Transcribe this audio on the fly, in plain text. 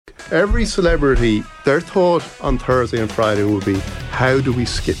Every celebrity, their thought on Thursday and Friday will be, how do we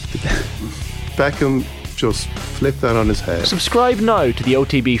skip the game? Beckham just flipped that on his head. Subscribe now to the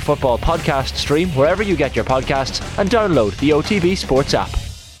OTB Football Podcast stream wherever you get your podcasts and download the OTB Sports app.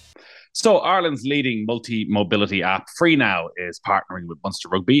 So Ireland's leading multi-mobility app, FreeNow, is partnering with Munster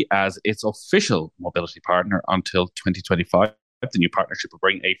Rugby as its official mobility partner until 2025. The new partnership will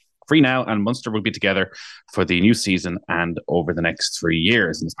bring FreeNow and Munster Rugby together for the new season and over the next 3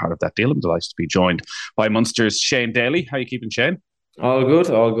 years. And as part of that deal, I'm delighted to be joined by Munster's Shane Daly. How are you keeping, Shane? All good.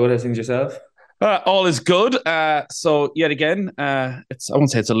 How things yourself? All is good. So yet again, I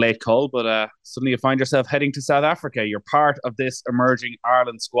won't say it's a late call, but suddenly you find yourself heading to South Africa. You're part of this emerging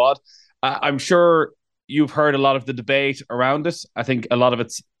Ireland squad. I'm sure you've heard a lot of the debate around it. I think a lot of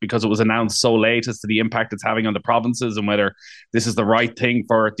it's because it was announced so late as to the impact it's having on the provinces and whether this is the right thing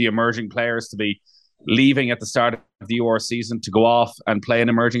for the emerging players to be leaving at the start of the UR season to go off and play an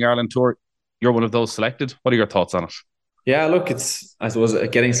emerging Ireland tour. You're one of those selected. What are your thoughts on it? Yeah, look, I suppose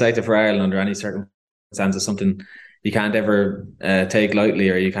getting selected for Ireland under any circumstance is something you can't ever take lightly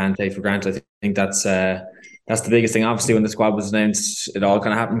or you can't take for granted. I think that's the biggest thing. Obviously, when the squad was announced, it all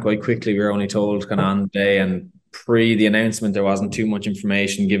kind of happened quite quickly. We were only told kind of on the day, and pre the announcement, there wasn't too much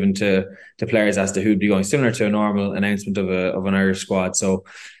information given to players as to who'd be going, similar to a normal announcement of an Irish squad. So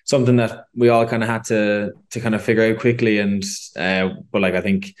something that we all kind of had to kind of figure out quickly. And but like I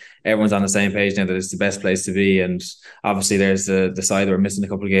think everyone's on the same page now that it's the best place to be. And obviously, there's the side that we're missing a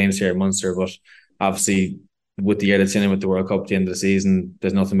couple of games here at Munster, but obviously, with the year that's in with the World Cup at the end of the season,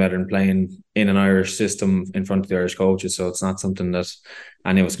 there's nothing better than playing in an Irish system in front of the Irish coaches. So it's not something that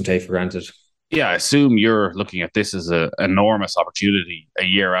any of us can take for granted. Yeah, I assume you're looking at this as an enormous opportunity a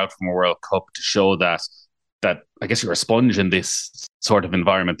year out from a World Cup to show that I guess you're a sponge in this sort of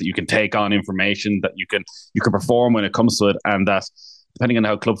environment, that you can take on information, that you can perform when it comes to it, and that depending on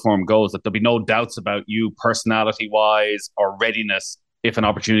how club form goes, that there'll be no doubts about you personality-wise or readiness if an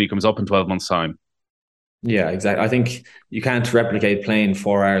opportunity comes up in 12 months' time. Yeah, exactly. I think you can't replicate playing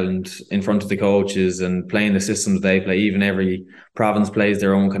for Ireland in front of the coaches and playing the systems they play. Even every province plays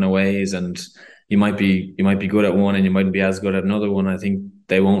their own kind of ways, and you might be good at one and you mightn't be as good at another one. I think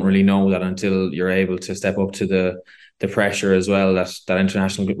they won't really know that until you're able to step up to the pressure as well that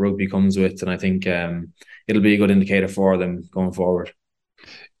international rugby comes with. And I think it'll be a good indicator for them going forward.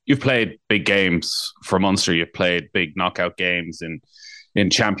 You've played big games for Munster. You've played big knockout games in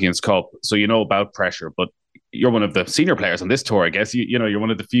Champions Cup, so you know about pressure, but you're one of the senior players on this tour, I guess. You know, you're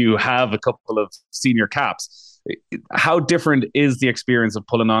one of the few who have a couple of senior caps. How different is the experience of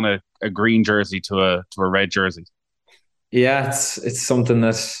pulling on a green jersey to a red jersey? Yeah, it's something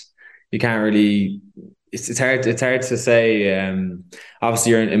that you can't really. It's hard to say.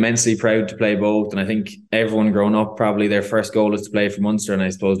 Obviously, you're immensely proud to play both, and I think everyone growing up, probably their first goal is to play for Munster, and I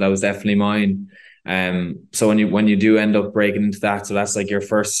suppose that was definitely mine. So when you do end up breaking into that, so that's like your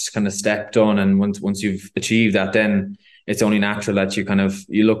first kind of step done, and once you've achieved that, then it's only natural that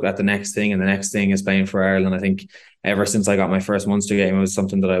you look at the next thing, and the next thing is playing for Ireland. I think ever since I got my first Munster game, it was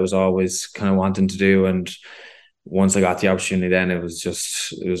something that I was always kind of wanting to do, and once I got the opportunity, then it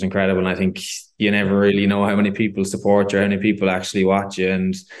was incredible. And I think you never really know how many people support you, how many people actually watch you,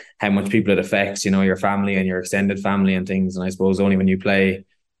 and how much people it affects, your family and your extended family and things. And I suppose only when you play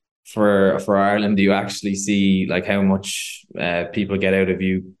for Ireland do you actually see like how much people get out of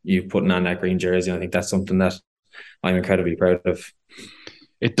you putting on that green jersey. And I think that's something that I'm incredibly proud of.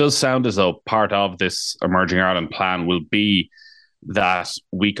 It does sound as though part of this emerging Ireland plan will be that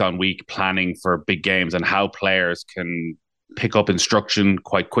week on week planning for big games and how players can pick up instruction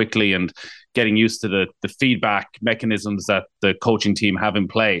quite quickly and getting used to the feedback mechanisms that the coaching team have in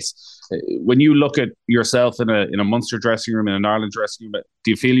place. When you look at yourself in a Munster dressing room, in an Ireland dressing room,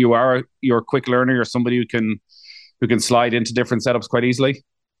 do you feel you're a quick learner? You're somebody who can slide into different setups quite easily?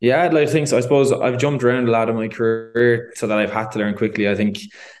 Yeah, I'd like to think so. I suppose I've jumped around a lot in my career so that I've had to learn quickly. I think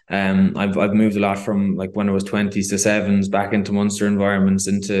I've moved a lot from like when I was 20s to 7s back into Munster environments,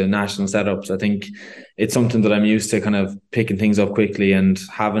 into national setups. I think it's something that I'm used to, kind of picking things up quickly and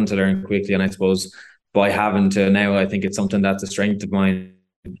having to learn quickly. And I suppose by having to now, I think it's something that's a strength of mine.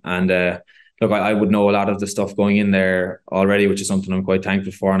 And look, I would know a lot of the stuff going in there already, which is something I'm quite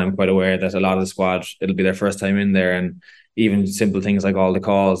thankful for. And I'm quite aware that a lot of the squad, it'll be their first time in there. And even simple things like all the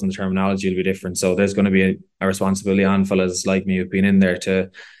calls and the terminology will be different. So there's going to be a responsibility on fellas like me who've been in there to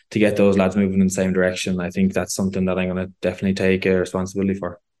get those lads moving in the same direction. I think that's something that I'm going to definitely take a responsibility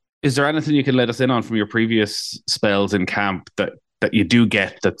for. Is there anything you can let us in on from your previous spells in camp that you do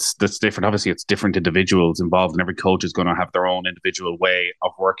get that's different? Obviously, it's different individuals involved, and every coach is going to have their own individual way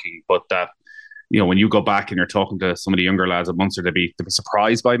of working, but that when you go back and you're talking to some of the younger lads at Munster, they'd be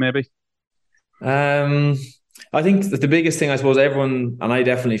surprised by maybe? Um, I think that the biggest thing, I suppose, everyone, and I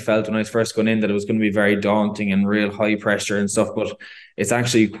definitely felt when I was first going in, that it was going to be very daunting and real high pressure and stuff, but it's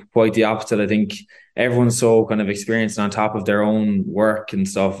actually quite the opposite. I think everyone's so kind of experienced and on top of their own work and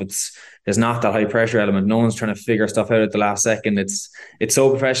stuff. There's not that high pressure element. No one's trying to figure stuff out at the last second. It's so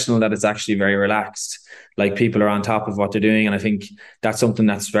professional that it's actually very relaxed. Like, people are on top of what they're doing, and I think that's something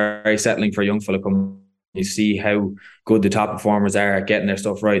that's very settling for a young fella. You see how good the top performers are at getting their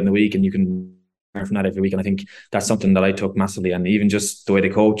stuff right in the week, and you can learn from that every week. And I think that's something that I took massively. And even just the way the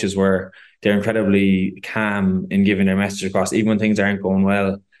coaches were, they're incredibly calm in giving their message across, even when things aren't going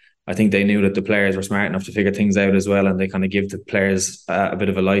well. I think they knew that the players were smart enough to figure things out as well, and they kind of give the players a bit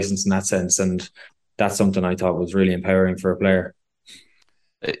of a license in that sense. And that's something I thought was really empowering for a player.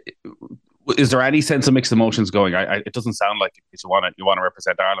 Is there any sense of mixed emotions going? It doesn't sound like you want to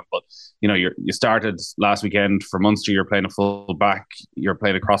represent Ireland, but you started last weekend for Munster. You're playing a full back. You're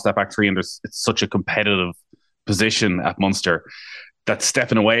playing across that back three, and it's such a competitive position at Munster. That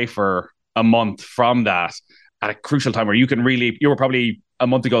stepping away for a month from that at a crucial time where you were probably a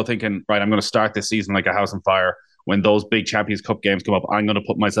month ago thinking, right, I'm going to start this season like a house on fire. When those big Champions Cup games come up, I'm going to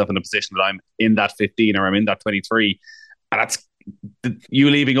put myself in a position that I'm in that 15 or I'm in that 23, and that's. You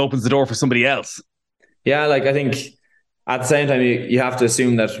leaving opens the door for somebody else. Yeah, like, I think at the same time you have to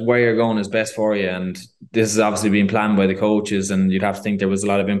assume that where you're going is best for you, and this is obviously being planned by the coaches, and you'd have to think there was a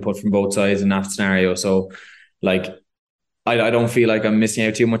lot of input from both sides in that scenario. So, like, I don't feel like I'm missing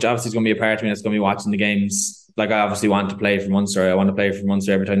out too much. Obviously, it's going to be a part of me that's going to be watching the games. Like, I obviously want to play for Munster. I want to play for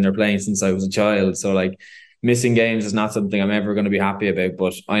Munster every time they're playing since I was a child. So, like, missing games is not something I'm ever going to be happy about.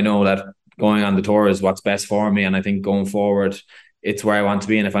 But I know that going on the tour is what's best for me, and I think going forward, it's where I want to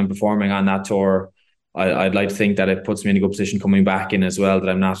be. And if I'm performing on that tour, I'd like to think that it puts me in a good position coming back in as well, that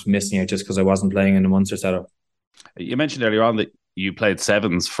I'm not missing out just because I wasn't playing in the Munster setup. You mentioned earlier on that you played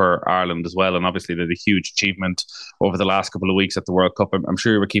sevens for Ireland as well, and obviously did a huge achievement over the last couple of weeks at the World Cup. I'm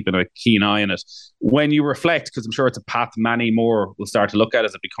sure you were keeping a keen eye on it. When you reflect, because I'm sure it's a path many more will start to look at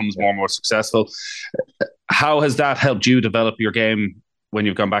as it becomes more and more successful, how has that helped you develop your game when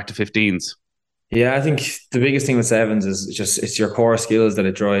you've gone back to 15s? Yeah, I think the biggest thing with sevens is it's your core skills that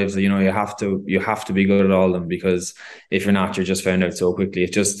it drives. You have to be good at all of them, because if you're not, you're just found out so quickly.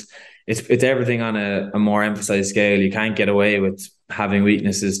 It's everything on a more emphasized scale. You can't get away with having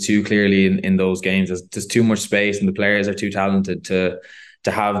weaknesses too clearly in those games. There's too much space, and the players are too talented to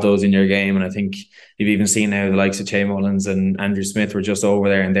have those in your game. And I think you've even seen how the likes of Che Mullins and Andrew Smith were just over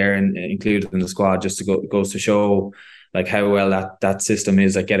there, and they're included in the squad. Just goes to show like how well that system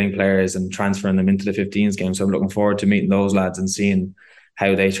is at getting players and transferring them into the 15s game. So I'm looking forward to meeting those lads and seeing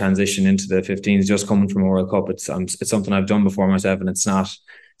how they transition into the 15s. Just coming from a World Cup, it's something I've done before myself, and it's not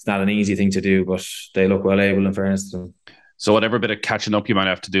an easy thing to do, but they look well able, in fairness to them. So whatever bit of catching up you might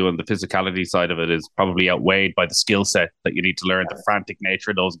have to do on the physicality side of it is probably outweighed by the skill set that you need to learn, the frantic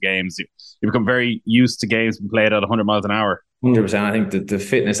nature of those games. You become very used to games being played at 100 miles an hour. 100%. I think that the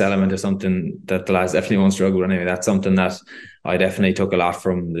fitness element is something that the lads definitely won't struggle with. Anyway, that's something that I definitely took a lot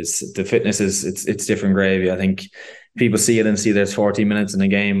from. The fitness it's different gravy. I think people see it and see there's 40 minutes in a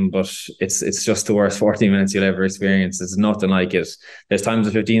game, but it's just the worst 40 minutes you'll ever experience. It's nothing like it. There's times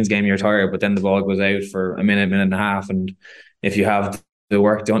in 15's game you're tired, but then the ball goes out for a minute and a half, and if you have the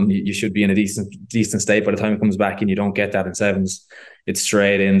work done, you should be in a decent state by the time it comes back, and you don't get that in sevens. It's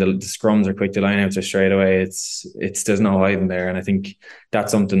straight in. The scrums are quick, the lineouts are straight away. It's there's no hiding there, and I think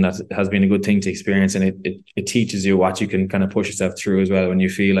that's something that has been a good thing to experience, and it teaches you what you can kind of push yourself through as well when you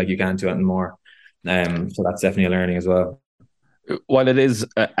feel like you can't do anything more. So that's definitely a learning as well. While it is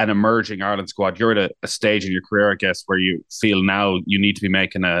an emerging Ireland squad, you're at a stage in your career, I guess, where you feel now you need to be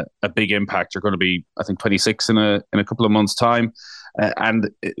making a big impact. You're going to be, I think, 26 in a couple of months' time,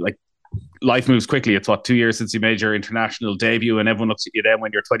 like life moves quickly. It's 2 years since you made your international debut, and everyone looks at you then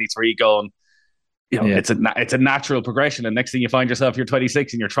when you're 23, going, it's a natural progression. And next thing you find yourself, you're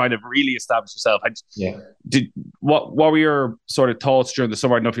 26 and you're trying to really establish yourself. What were your sort of thoughts during the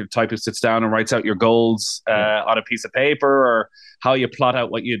summer? I don't know if you're the type who sits down and writes out your goals on a piece of paper, or how you plot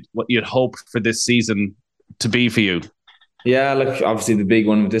out what you'd hope for this season to be for you. Yeah, look, obviously the big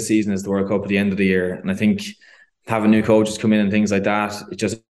one of this season is the World Cup at the end of the year, and I think having new coaches come in and things like that,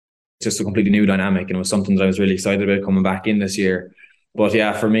 it's just a completely new dynamic, and it was something that I was really excited about coming back in this year. But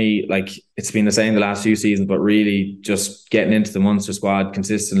yeah, for me, like, it's been the same the last few seasons, but really just getting into the Munster squad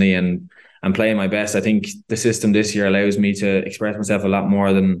consistently and playing my best. I think the system this year allows me to express myself a lot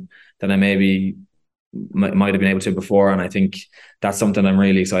more than I maybe might have been able to before. And I think that's something I'm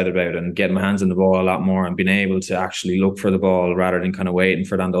really excited about, and getting my hands on the ball a lot more and being able to actually look for the ball rather than kind of waiting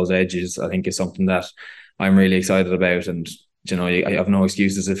for it on those edges, I think is something that I'm really excited about. And, I have no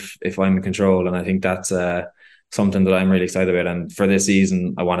excuses if I'm in control. And I think that's something that I'm really excited about. And for this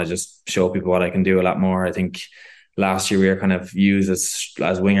season, I want to just show people what I can do a lot more. I think last year we were kind of used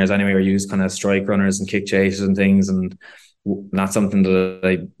as wingers anyway. We were used kind of strike runners and kick chasers and things, and not something that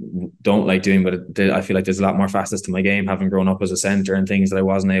I don't like doing, but I feel like there's a lot more facets to my game, having grown up as a centre and things that I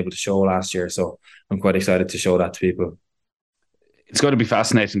wasn't able to show last year. So I'm quite excited to show that to people. It's going to be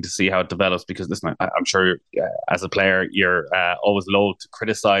fascinating to see how it develops, because listen, I'm sure as a player you're always loath to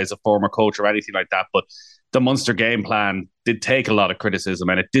criticise a former coach or anything like that, but the Munster game plan did take a lot of criticism,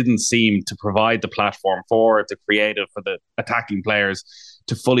 and it didn't seem to provide the platform for the creative, for the attacking players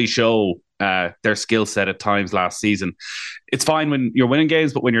to fully show their skill set at times last season. It's fine when you're winning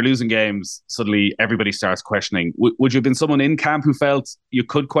games, but when you're losing games, suddenly everybody starts questioning. Would you have been someone in camp who felt you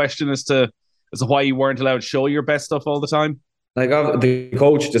could question as to why you weren't allowed to show your best stuff all the time? Like, the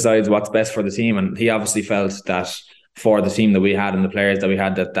coach decides what's best for the team, and he obviously felt that for the team that we had and the players that we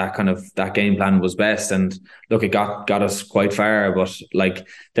had, that game plan was best. And look, it got us quite far, but like,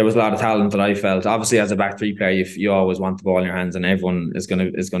 there was a lot of talent that I felt. Obviously, as a back three player, you always want the ball in your hands, and everyone is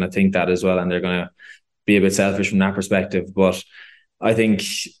gonna think that as well, and they're gonna be a bit selfish from that perspective. But I think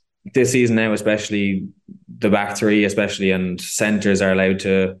this season now, especially the back three, and centres are allowed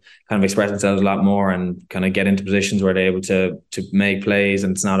to kind of express themselves a lot more and kind of get into positions where they're able to make plays,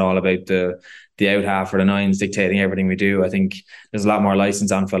 and it's not all about the out half or the nines dictating everything we do. I think there's a lot more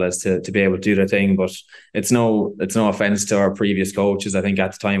license on fellas to be able to do their thing. But it's no offense to our previous coaches. I think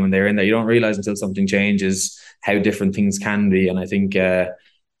at the time when they're in there, you don't realise until something changes how different things can be. And I think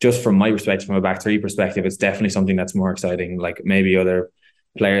just from my perspective, from a back three perspective, it's definitely something that's more exciting. Like, maybe other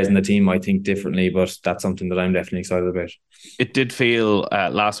players in the team might think differently, but that's something that I'm definitely excited about. It did feel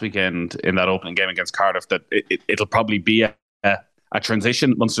last weekend in that opening game against Cardiff that it'll probably be a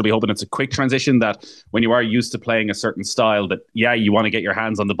transition. Munster will be hoping it's a quick transition, that when you are used to playing a certain style, that you want to get your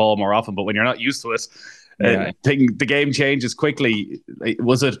hands on the ball more often, but when you're not used to it, the game changes quickly.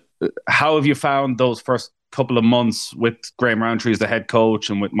 How have you found those first couple of months with Graham Rowntree as the head coach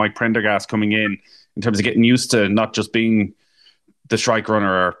and with Mike Prendergast coming in terms of getting used to not just being the strike runner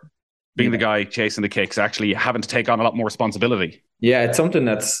or being the guy chasing the kicks, actually having to take on a lot more responsibility? Yeah, it's something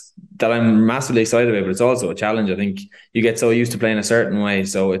that I'm massively excited about, but it's also a challenge. I think you get so used to playing a certain way,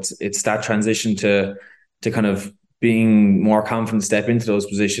 so it's that transition to kind of being more confident, step into those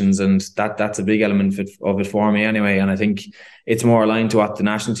positions, and that's a big element of it for me anyway. And I think it's more aligned to what the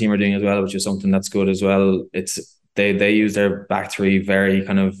national team are doing as well, which is something that's good as well. It's they use their back three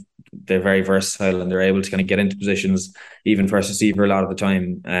they're very versatile, and they're able to kind of get into positions even first receiver a lot of the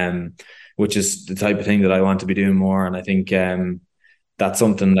time, which is the type of thing that I want to be doing more. And I think that's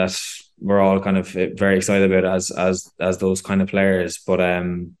something that we're all kind of very excited about as those kind of players. But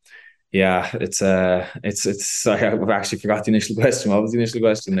it's sorry, I've actually forgot the initial question. What was the initial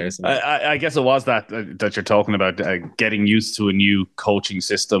question there? I guess it was that you're talking about getting used to a new coaching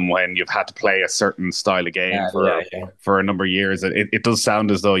system when you've had to play a certain style of game for a number of years. It does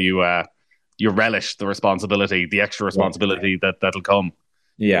sound as though you relish the responsibility, the extra responsibility that'll come.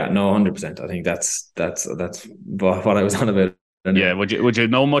 Yeah, no, 100%. I think that's what I was on about. Yeah, would you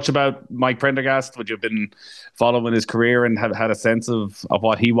know much about Mike Prendergast? Would you have been following his career and have had a sense of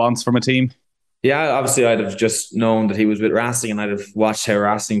what he wants from a team? Yeah, obviously I'd have just known that he was with Racing, and I'd have watched how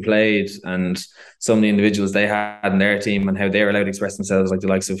Racing played and some of the individuals they had in their team and how they were allowed to express themselves, like the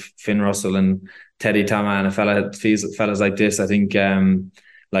likes of Finn Russell and Teddy Tama and fellas like this. I think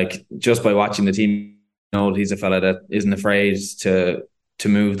like just by watching the team, he's a fella that isn't afraid to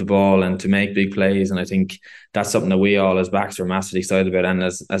move the ball and to make big plays. And I think that's something that we all as backs are massively excited about. And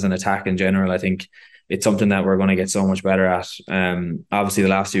as an attack in general, I think it's something that we're going to get so much better at. Obviously the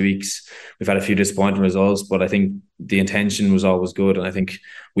last few weeks we've had a few disappointing results, but I think the intention was always good. And I think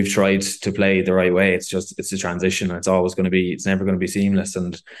we've tried to play the right way. It's a transition. It's never going to be seamless.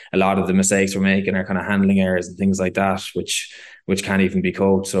 And a lot of the mistakes we're making are kind of handling errors and things like that, which can't even be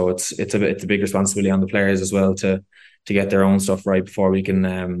coached. So it's a big responsibility on the players as well to get their own stuff right before we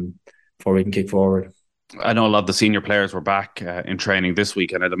can kick forward. I know a lot of the senior players were back in training this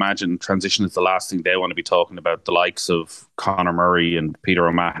week, and I'd imagine transition is the last thing they want to be talking about. The likes of Conor Murray and Peter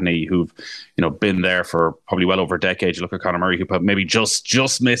O'Mahony, who've been there for probably well over a decade. You look at Conor Murray, who maybe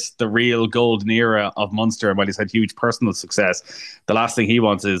just missed the real golden era of Munster, and while he's had huge personal success, the last thing he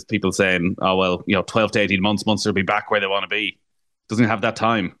wants is people saying, "Oh well, 12 to 18 months, Munster will be back where they want to be." Doesn't have that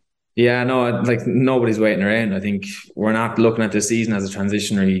time. Yeah, no, like nobody's waiting around. I think we're not looking at this season as a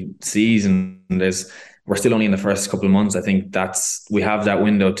transitionary season. We're still only in the first couple of months. I think we have that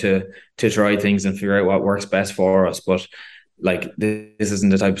window to try things and figure out what works best for us. But like this isn't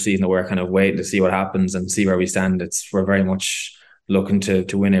the type of season that we're kind of waiting to see what happens and see where we stand. We're very much looking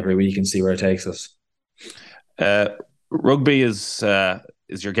to win every week and see where it takes us. Rugby is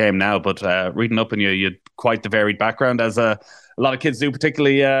your game now, but reading up on you had quite the varied background as a lot of kids do,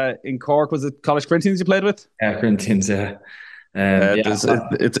 particularly in Cork. Was it College Corinthians you played with? Yeah, Corinthians, yeah.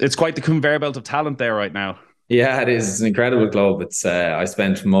 It's quite the conveyor belt of talent there right now. Yeah, it is. It's an incredible club. I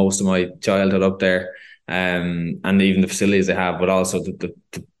spent most of my childhood up there, and even the facilities they have, but also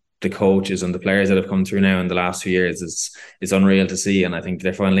the coaches and the players that have come through now in the last few years is unreal to see. And I think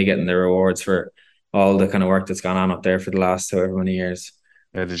they're finally getting their rewards for all the kind of work that's gone on up there for the last however many years.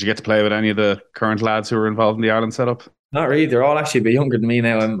 Did you get to play with any of the current lads who were involved in the Ireland setup? Not really. They're all actually a bit younger than me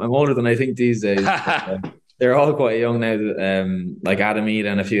now. I'm older than I think these days. They're all quite young now. Like Adam Eade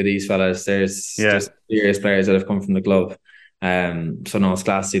and a few of these fellas. There's serious players that have come from the club. So no, it's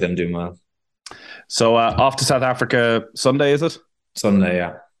class to see them doing well. So off to South Africa Sunday, is it? Sunday,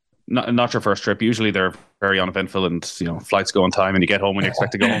 yeah. Not your first trip. Usually they're very uneventful, and flights go on time, and you get home when you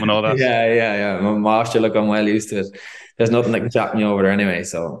expect to go home and all that. Yeah. I'm well used to it. There's nothing that can chat me over there anyway,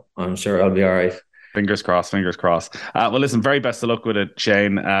 so I'm sure I'll be all right. Fingers crossed. Well, listen, very best of luck with it,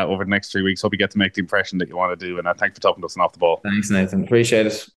 Shane, over the next 3 weeks. Hope you get to make the impression that you want to do, and thanks for talking to us and Off the Ball. Thanks, Nathan. Appreciate it.